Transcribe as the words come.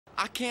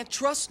I can't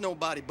trust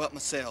nobody but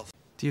myself.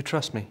 Do you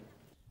trust me?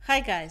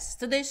 Hi guys,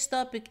 today's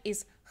topic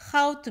is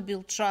how to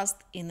build trust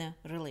in a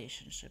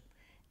relationship.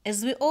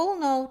 As we all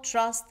know,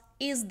 trust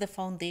is the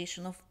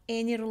foundation of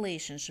any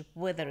relationship,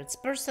 whether it's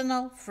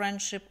personal,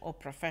 friendship, or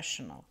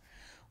professional.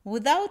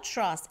 Without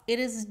trust, it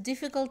is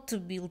difficult to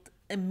build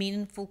a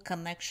meaningful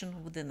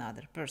connection with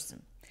another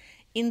person.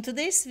 In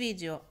today's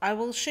video, I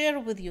will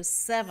share with you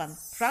 7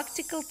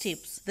 practical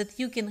tips that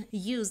you can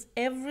use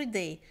every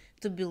day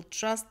to build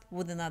trust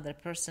with another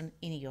person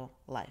in your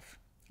life.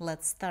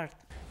 Let's start.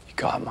 You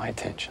got my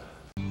attention.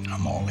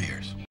 I'm all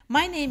ears.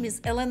 My name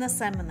is Elena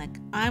Semenek.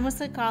 I'm a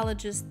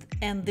psychologist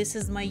and this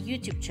is my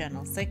YouTube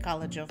channel,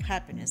 Psychology of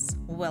Happiness.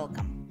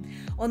 Welcome.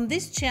 On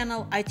this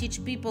channel, I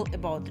teach people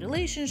about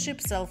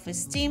relationships,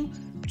 self-esteem,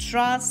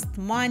 trust,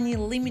 money,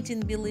 limiting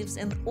beliefs,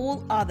 and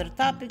all other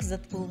topics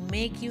that will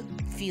make you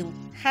feel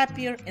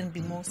happier and be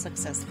more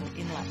successful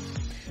in life.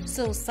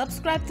 So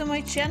subscribe to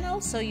my channel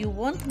so you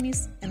won't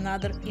miss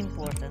another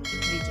important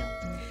video.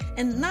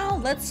 And now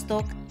let's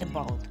talk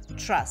about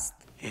trust.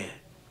 Yeah,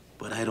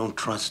 but I don't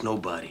trust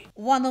nobody.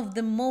 One of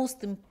the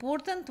most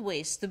important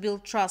ways to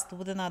build trust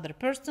with another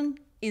person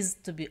is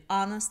to be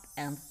honest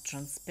and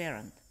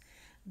transparent.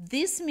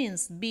 This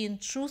means being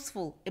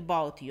truthful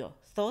about your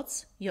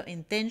thoughts, your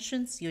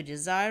intentions, your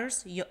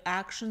desires, your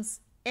actions,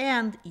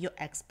 and your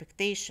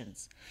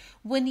expectations.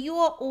 When you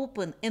are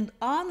open and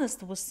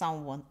honest with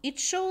someone, it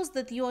shows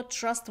that you are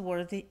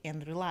trustworthy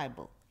and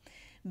reliable.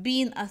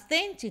 Being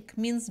authentic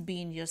means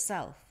being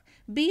yourself,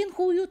 being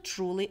who you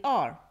truly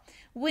are.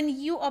 When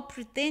you are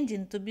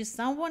pretending to be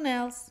someone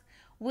else,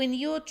 when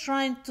you are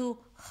trying to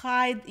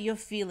hide your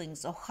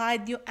feelings or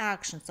hide your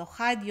actions or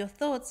hide your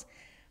thoughts,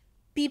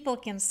 people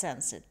can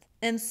sense it,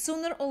 and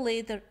sooner or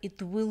later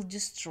it will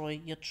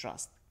destroy your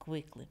trust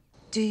quickly.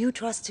 Do you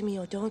trust me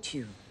or don't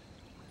you?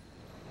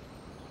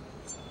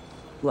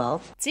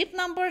 Well, Tip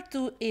number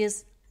 2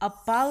 is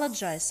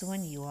apologize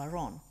when you are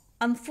wrong.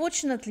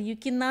 Unfortunately, you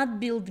cannot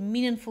build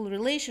meaningful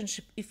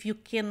relationship if you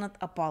cannot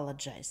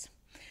apologize.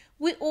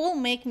 We all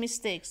make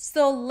mistakes,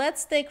 so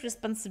let's take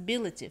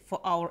responsibility for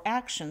our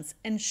actions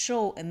and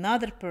show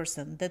another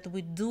person that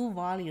we do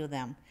value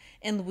them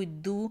and we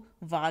do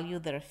value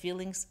their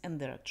feelings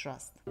and their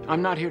trust.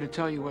 I'm not here to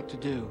tell you what to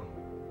do,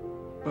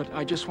 but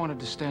I just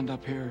wanted to stand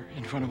up here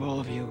in front of all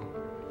of you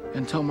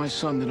and tell my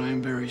son that I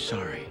am very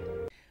sorry.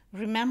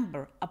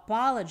 Remember,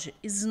 apology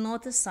is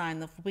not a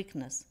sign of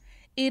weakness.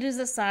 It is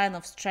a sign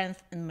of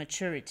strength and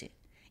maturity.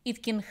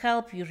 It can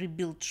help you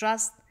rebuild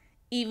trust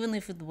even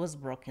if it was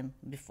broken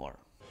before.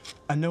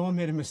 I know I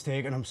made a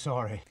mistake and I'm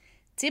sorry.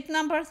 Tip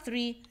number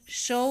 3,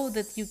 show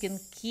that you can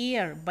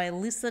care by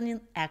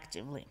listening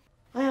actively.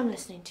 I am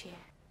listening to you.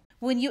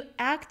 When you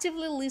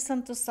actively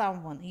listen to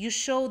someone, you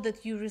show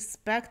that you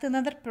respect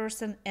another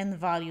person and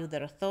value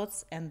their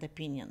thoughts and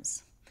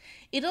opinions.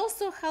 It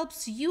also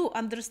helps you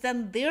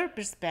understand their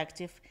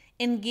perspective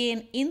and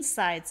gain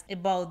insights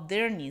about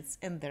their needs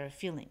and their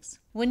feelings.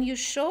 When you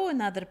show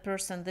another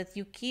person that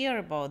you care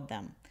about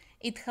them,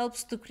 it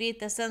helps to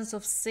create a sense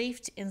of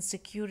safety and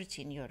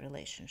security in your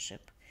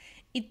relationship.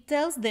 It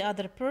tells the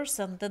other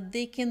person that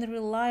they can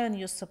rely on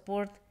your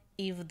support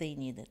if they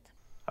need it.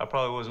 I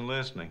probably wasn't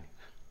listening.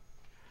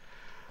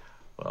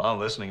 Well, I'm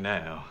listening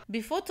now.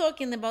 Before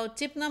talking about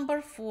tip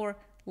number 4,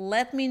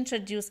 let me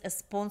introduce a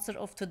sponsor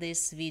of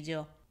today's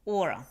video,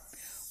 Aura.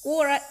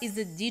 Aura is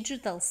a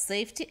digital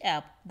safety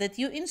app that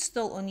you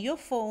install on your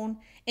phone,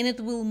 and it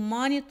will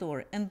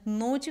monitor and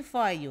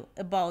notify you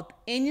about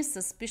any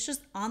suspicious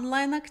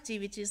online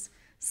activities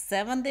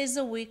 7 days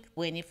a week,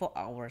 24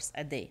 hours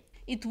a day.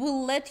 It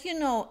will let you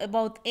know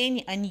about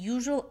any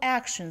unusual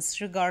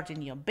actions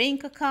regarding your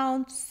bank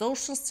account,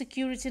 social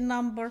security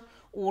number,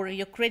 or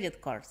your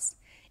credit cards.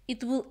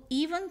 It will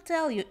even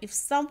tell you if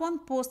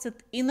someone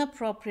posted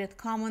inappropriate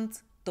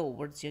comments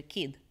towards your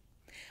kid.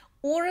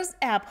 Aura's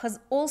app has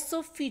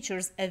also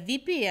features a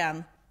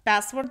VPN,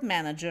 password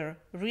manager,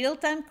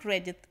 real-time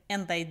credit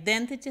and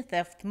identity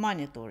theft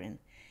monitoring,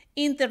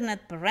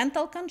 internet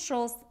parental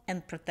controls,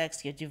 and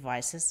protects your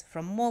devices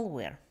from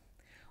malware.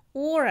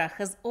 Aura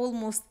has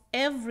almost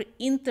every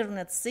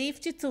internet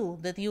safety tool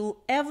that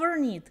you'll ever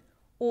need,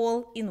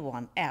 all in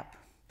one app.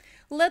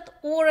 Let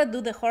Aura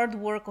do the hard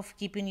work of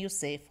keeping you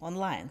safe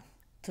online.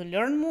 To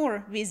learn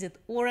more, visit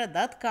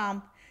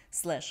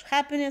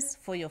aura.com/happiness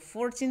for your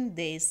 14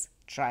 days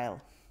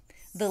trial.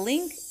 The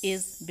link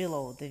is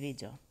below the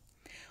video.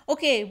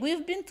 Okay,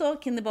 we've been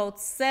talking about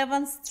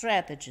 7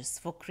 strategies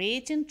for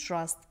creating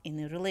trust in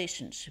a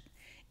relationship,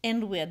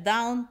 and we're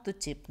down to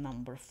tip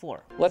number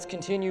 4. Let's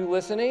continue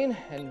listening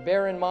and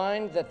bear in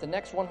mind that the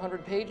next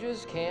 100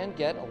 pages can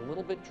get a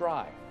little bit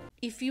dry.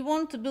 If you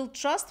want to build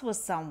trust with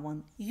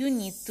someone, you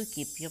need to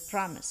keep your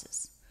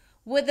promises.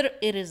 Whether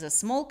it is a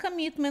small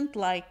commitment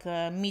like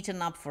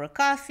meeting up for a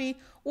coffee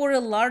or a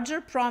larger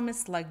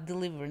promise like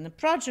delivering a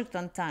project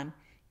on time,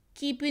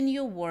 keeping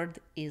your word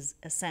is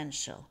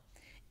essential.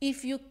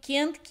 If you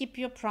can't keep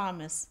your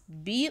promise,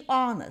 be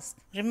honest.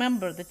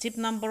 Remember the tip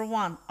number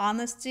 1,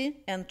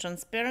 honesty and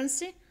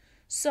transparency.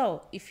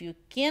 So if you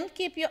can't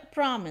keep your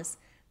promise,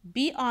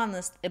 Be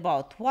honest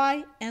about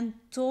why and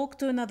talk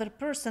to another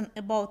person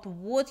about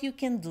what you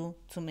can do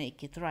to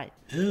make it right.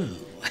 Oh,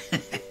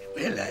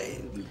 well, I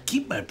will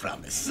keep my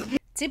promise.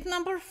 Tip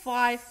number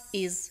 5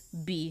 is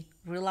be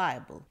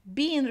reliable.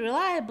 Being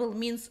reliable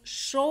means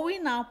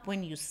showing up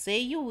when you say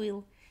you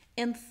will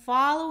and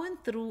following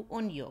through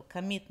on your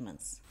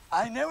commitments.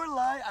 I never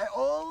lie, I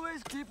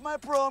always keep my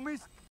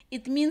promise.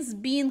 It means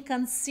being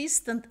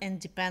consistent and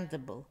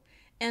dependable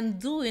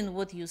and doing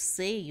what you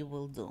say you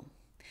will do.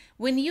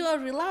 When you are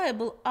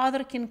reliable,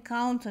 others can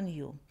count on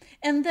you,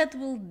 and that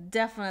will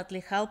definitely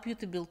help you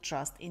to build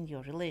trust in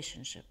your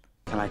relationship.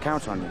 Can I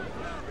count on you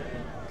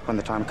when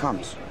the time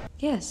comes?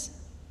 Yes.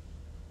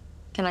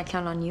 Can I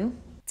count on you?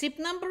 Tip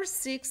number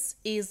 6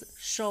 is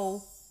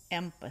show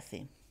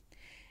empathy.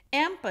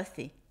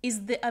 Empathy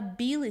is the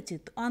ability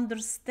to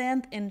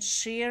understand and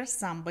share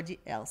somebody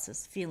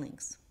else's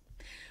feelings.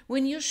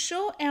 When you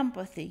show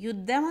empathy, you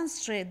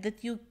demonstrate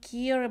that you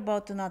care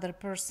about another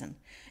person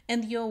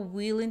and you're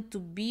willing to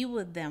be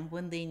with them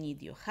when they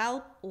need your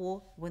help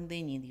or when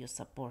they need your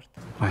support.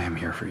 I am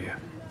here for you.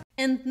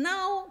 And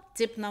now,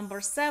 tip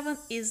number 7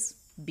 is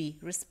be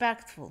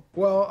respectful.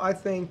 Well, I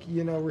think,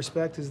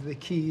 respect is the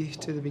key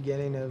to the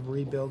beginning of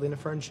rebuilding a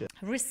friendship.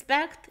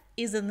 Respect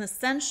is an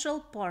essential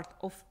part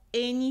of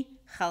any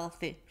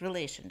healthy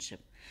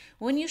relationship.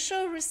 When you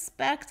show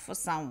respect for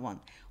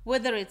someone,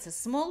 whether it's a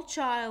small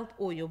child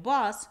or your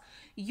boss,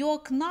 you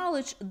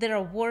acknowledge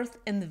their worth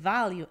and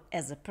value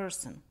as a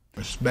person.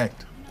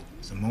 Respect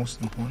is the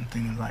most important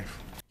thing in life.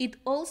 It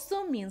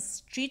also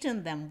means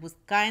treating them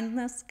with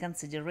kindness,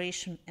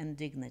 consideration, and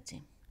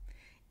dignity.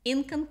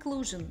 In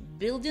conclusion,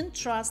 building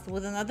trust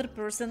with another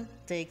person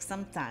takes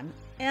some time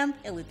and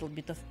a little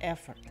bit of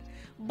effort,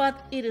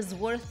 but it is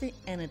worth it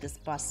and it is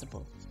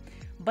possible.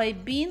 By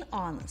being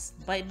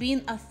honest, by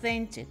being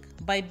authentic,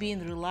 by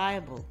being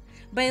reliable,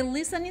 by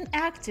listening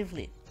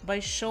actively, by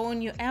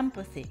showing your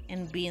empathy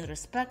and being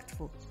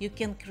respectful, you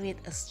can create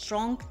a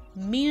strong,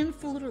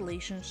 meaningful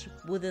relationship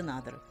with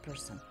another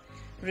person.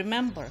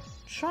 Remember,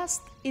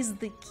 trust is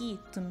the key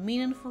to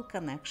meaningful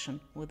connection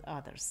with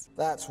others.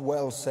 That's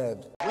well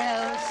said.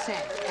 Well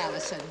said,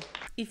 Allison.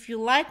 If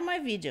you like my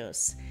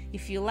videos,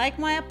 if you like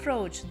my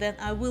approach, then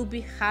I will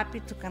be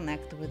happy to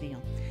connect with you.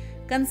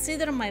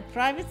 Consider my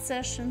private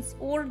sessions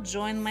or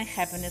join my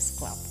Happiness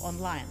Club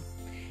online.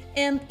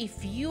 And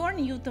if you are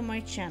new to my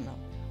channel,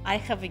 I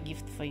have a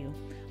gift for you.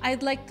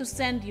 I'd like to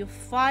send you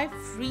 5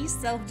 free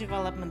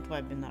self-development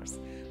webinars,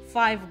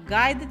 5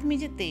 guided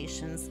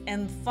meditations,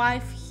 and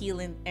 5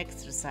 healing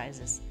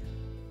exercises.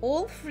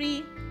 All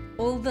free,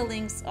 all the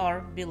links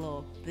are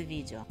below the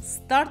video.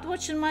 Start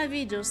watching my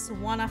videos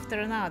one after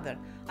another.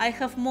 I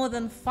have more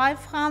than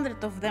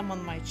 500 of them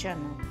on my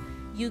channel.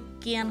 You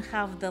can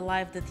have the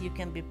life that you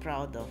can be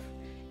proud of,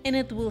 and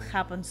it will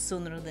happen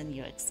sooner than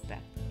you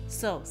expect.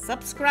 So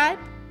subscribe,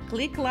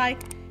 click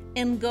like,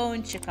 and go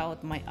and check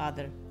out my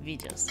other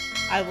videos.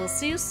 I will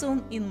see you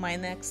soon in my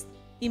next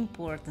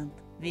important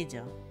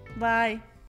video. Bye!